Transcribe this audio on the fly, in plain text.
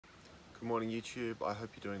Good morning YouTube, I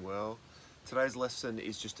hope you're doing well. Today's lesson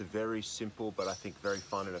is just a very simple but I think very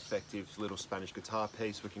fun and effective little Spanish guitar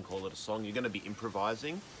piece. We can call it a song. You're going to be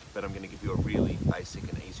improvising, but I'm going to give you a really basic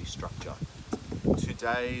and easy structure.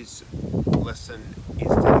 Today's lesson is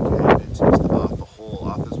dedicated to Mr. Arthur Hall.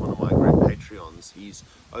 Arthur's one of my great Patreons. He's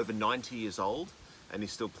over 90 years old and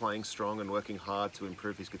he's still playing strong and working hard to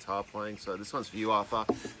improve his guitar playing. So this one's for you, Arthur.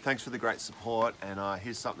 Thanks for the great support, and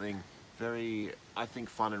here's something very, I think,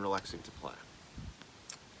 fun and relaxing to play.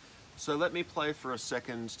 So let me play for a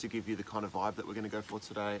second to give you the kind of vibe that we're going to go for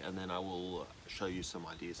today, and then I will show you some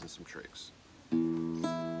ideas and some tricks.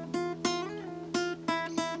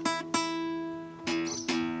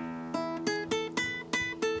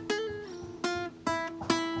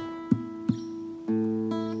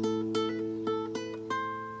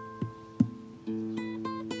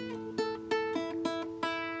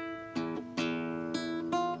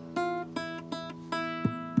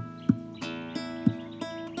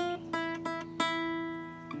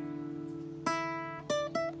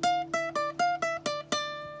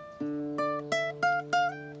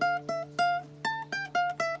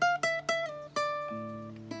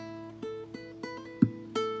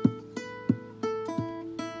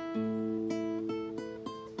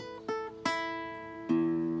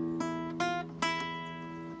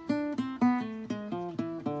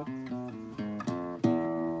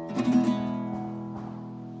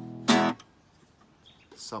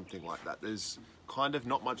 Something like that. There's kind of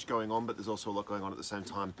not much going on, but there's also a lot going on at the same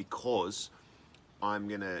time, because I'm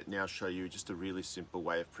going to now show you just a really simple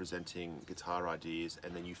way of presenting guitar ideas,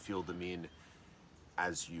 and then you fill them in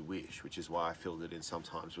as you wish, which is why I filled it in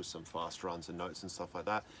sometimes with some fast runs and notes and stuff like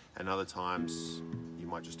that, and other times you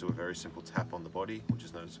might just do a very simple tap on the body, which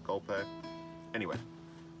is known as a golpe. Anyway,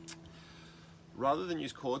 rather than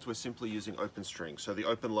use chords, we're simply using open strings. So the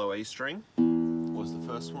open low E string was the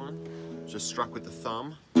first one, just struck with the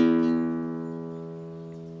thumb.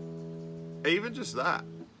 Even just that,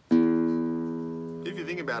 if you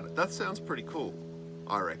think about it, that sounds pretty cool,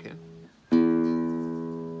 I reckon.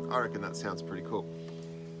 That sounds pretty cool.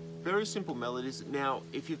 Very simple melodies. Now,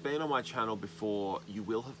 if you've been on my channel before, you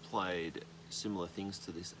will have played similar things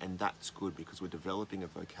to this, and that's good because we're developing a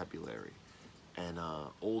vocabulary. And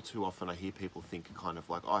all too often I hear people think kind of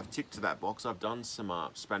like, oh, I've ticked to that box, I've done some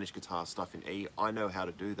Spanish guitar stuff in E, I know how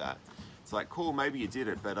to do that. It's like, cool, maybe you did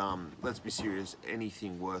it, but let's be serious,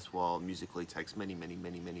 anything worthwhile musically takes many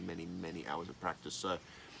hours of practice. So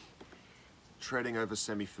treading over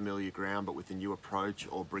semi-familiar ground but with a new approach,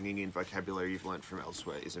 or bringing in vocabulary you've learnt from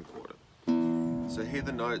elsewhere, is important. So here are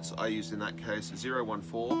the notes I used in that case: 0, 1,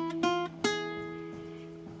 4,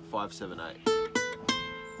 5, 7, 8.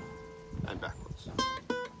 And backwards.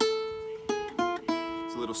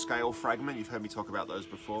 It's a little scale fragment, you've heard me talk about those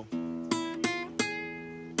before.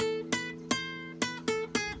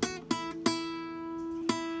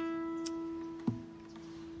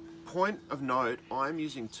 Point of note, I'm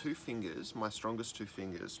using 2 fingers, my strongest 2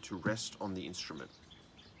 fingers, to rest on the instrument.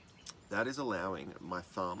 That is allowing my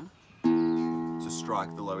thumb to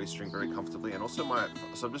strike the low E string very comfortably, and also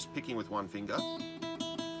so I'm just picking with 1 finger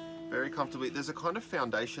very comfortably. There's a kind of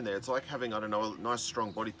foundation there. It's like having, I don't know, a nice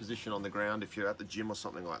strong body position on the ground if you're at the gym or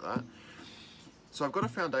something like that. So I've got a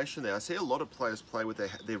foundation there. I see a lot of players play with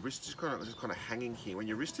their wrist just kind of hanging here. When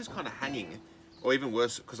your wrist is kind of hanging, or even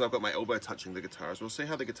worse, because I've got my elbow touching the guitar as well. See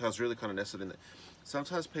how the guitar's really kind of nestled in there.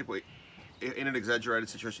 Sometimes people, in an exaggerated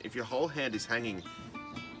situation, if your whole hand is hanging,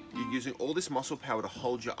 you're using all this muscle power to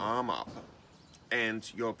hold your arm up,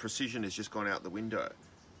 and your precision has just gone out the window.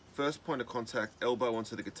 First point of contact, elbow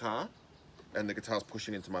onto the guitar, and the guitar's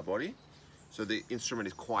pushing into my body. So the instrument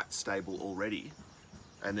is quite stable already.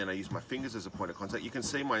 And then I use my fingers as a point of contact. You can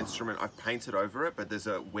see my instrument, I've painted over it, but there's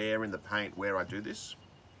a wear in the paint where I do this.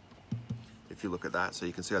 If you look at that, so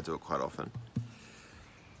you can see I do it quite often.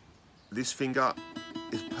 This finger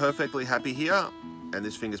is perfectly happy here, and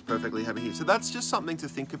this finger's perfectly happy here. So that's just something to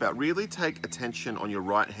think about. Really take attention on your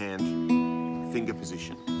right hand finger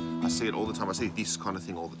position. I see it all the time. I see this kind of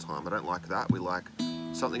thing all the time. I don't like that. We like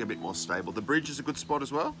something a bit more stable. The bridge is a good spot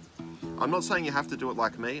as well. I'm not saying you have to do it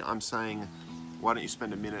like me. I'm saying, why don't you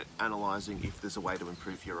spend a minute analysing if there's a way to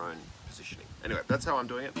improve your own positioning. Anyway, that's how I'm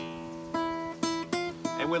doing it.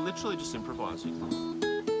 And we're literally just improvising.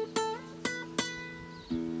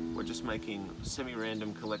 We're just making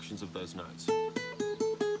semi-random collections of those notes.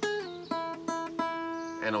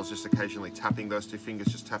 And I was just occasionally tapping those 2 fingers,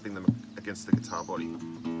 just tapping them against the guitar body.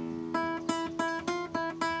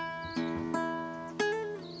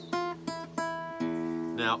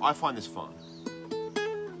 Now, I find this fun,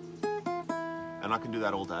 and I can do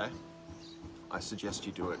that all day. I suggest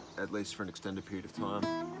you do it at least for an extended period of time.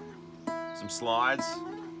 Some slides.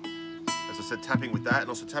 As I said, tapping with that, and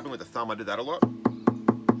also tapping with the thumb. I do that a lot.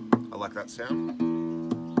 I like that sound.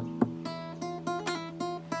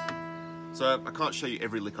 So I can't show you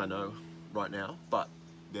every lick I know right now, but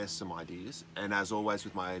there's some ideas. And as always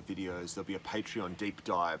with my videos, there'll be a Patreon deep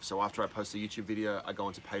dive. So after I post a YouTube video, I go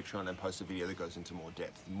onto Patreon and post a video that goes into more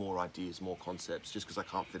depth, more ideas, more concepts, just because I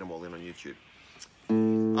can't fit them all in on YouTube.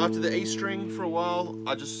 After the E string, for a while,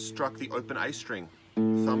 I just struck the open A string,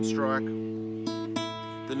 thumb strike.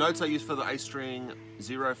 The notes I use for the A string,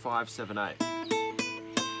 0, 5, 7, 8.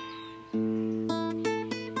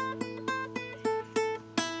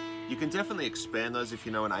 You can definitely expand those if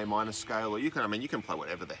you know an A minor scale, or you can, you can play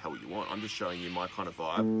whatever the hell you want. I'm just showing you my kind of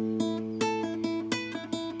vibe.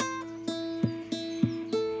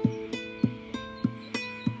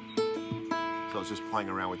 So I was just playing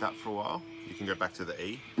around with that for a while. You can go back to the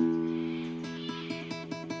E.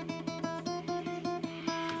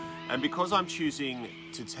 And because I'm choosing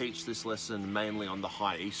to teach this lesson mainly on the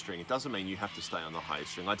high E string, it doesn't mean you have to stay on the high E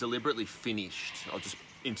string. I deliberately finished, I'll just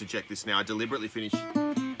interject this now, I deliberately finished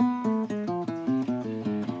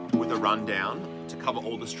with a rundown to cover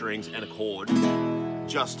all the strings and a chord,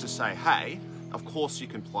 just to say, hey, of course you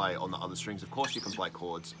can play on the other strings, of course you can play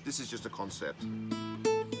chords. This is just a concept.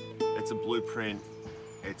 It's a blueprint,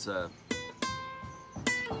 it's a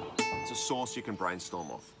source you can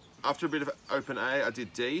brainstorm off. After a bit of open A, I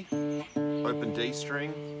did D, open D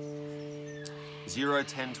string, 0,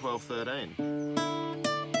 10, 12, 13.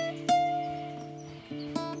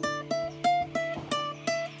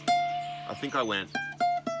 I think I went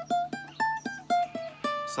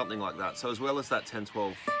something like that. So as well as that 10,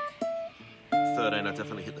 12, 13, I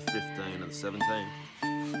definitely hit the 15 and the 17.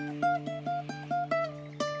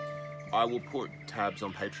 I will put tabs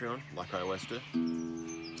on Patreon, like I always do.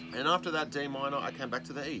 And after that D minor, I came back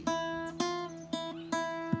to the E.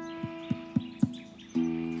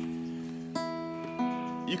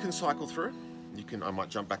 You can cycle through. I might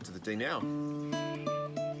jump back to the D now.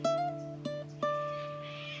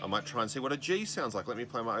 I might try and see what a G sounds like. Let me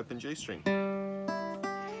play my open G string.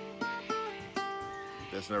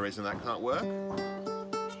 There's no reason that can't work.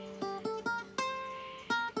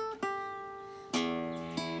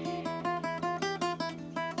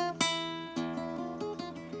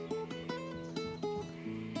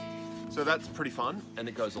 So that's pretty fun, and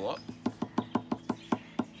it goes a lot.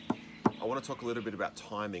 I want to talk a little bit about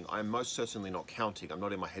timing. I'm most certainly not counting. I'm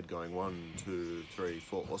not in my head going 1, 2, 3,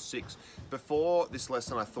 4, or 6. Before this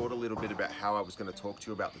lesson, I thought a little bit about how I was going to talk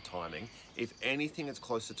to you about the timing. If anything, it's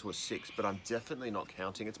closer to a 6, but I'm definitely not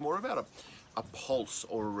counting. It's more about a pulse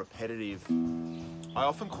or a repetitive. I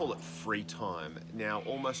often call it free time. Now,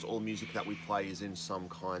 almost all music that we play is in some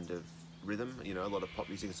kind of rhythm. You know, a lot of pop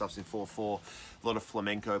music and stuff's in 4/4. A lot of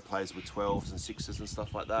flamenco plays with 12s and 6s and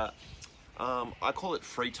stuff like that. I call it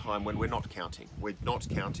free time when we're not counting. We're not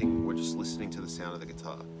counting, we're just listening to the sound of the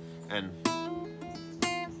guitar. And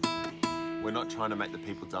we're not trying to make the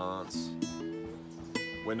people dance.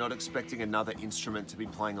 We're not expecting another instrument to be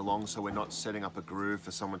playing along, so we're not setting up a groove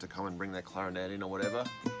for someone to come and bring their clarinet in or whatever.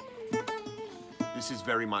 This is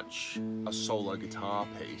very much a solo guitar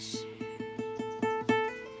piece.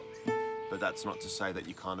 But that's not to say that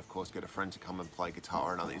you can't, of course, get a friend to come and play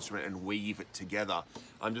guitar or another instrument and weave it together.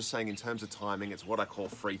 I'm just saying in terms of timing, it's what I call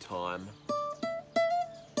free time.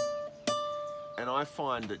 And I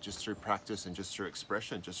find that just through practice and just through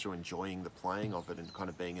expression, just through enjoying the playing of it and kind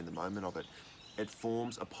of being in the moment of it, it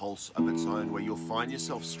forms a pulse of its own where you'll find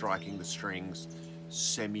yourself striking the strings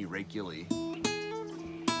semi-regularly,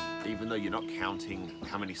 even though you're not counting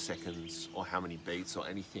how many seconds or how many beats or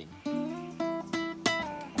anything.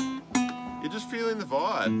 You're just feeling the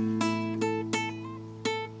vibe.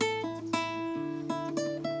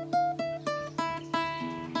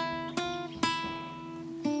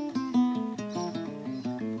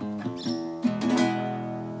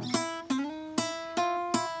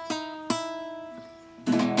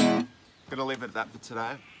 Gonna leave it at that for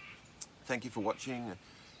today. Thank you for watching.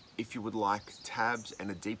 If you would like tabs and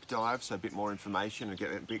a deep dive, so a bit more information and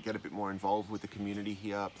get a bit more involved with the community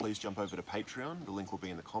here, please jump over to Patreon. The link will be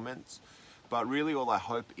in the comments. But really all I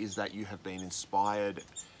hope is that you have been inspired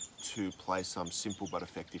to play some simple but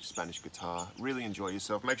effective Spanish guitar. Really enjoy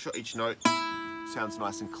yourself. Make sure each note sounds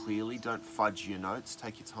nice and clearly. Don't fudge your notes,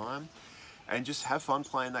 take your time. And just have fun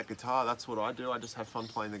playing that guitar. That's what I do. I just have fun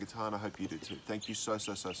playing the guitar and I hope you do too. Thank you so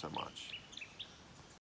much.